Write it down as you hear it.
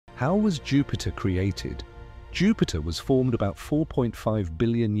How was Jupiter created? Jupiter was formed about 4.5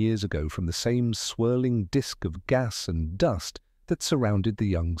 billion years ago from the same swirling disk of gas and dust that surrounded the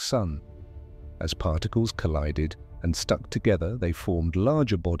young Sun. As particles collided and stuck together, they formed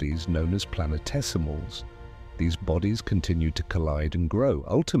larger bodies known as planetesimals. These bodies continued to collide and grow,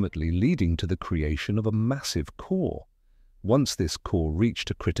 ultimately leading to the creation of a massive core. Once this core reached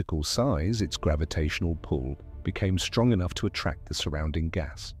a critical size, its gravitational pull became strong enough to attract the surrounding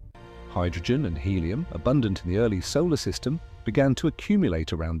gas. Hydrogen and helium, abundant in the early solar system, began to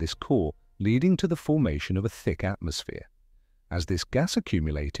accumulate around this core, leading to the formation of a thick atmosphere. As this gas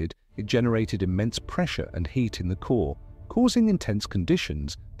accumulated, it generated immense pressure and heat in the core, causing intense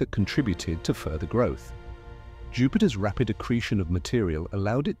conditions that contributed to further growth. Jupiter's rapid accretion of material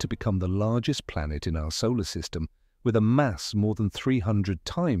allowed it to become the largest planet in our solar system, with a mass more than 300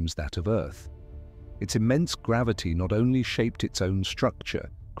 times that of Earth. Its immense gravity not only shaped its own structure,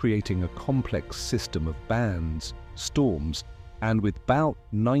 creating a complex system of bands, storms, and with about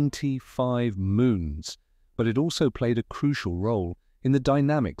 95 moons, but it also played a crucial role in the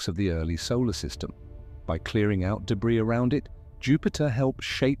dynamics of the early solar system. By clearing out debris around it, Jupiter helped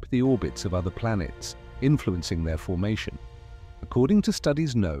shape the orbits of other planets, influencing their formation. According to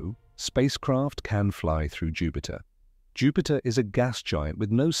studies known, spacecraft can fly through Jupiter. Jupiter is a gas giant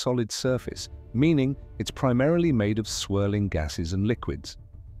with no solid surface, meaning it's primarily made of swirling gases and liquids.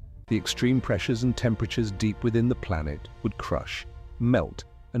 The extreme pressures and temperatures deep within the planet would crush, melt,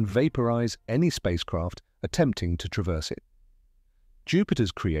 and vaporize any spacecraft attempting to traverse it.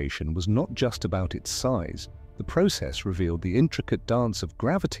 Jupiter's creation was not just about its size. The process revealed the intricate dance of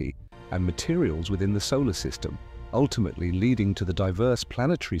gravity and materials within the solar system, ultimately leading to the diverse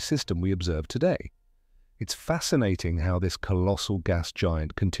planetary system we observe today. It's fascinating how this colossal gas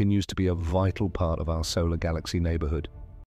giant continues to be a vital part of our solar galaxy neighborhood.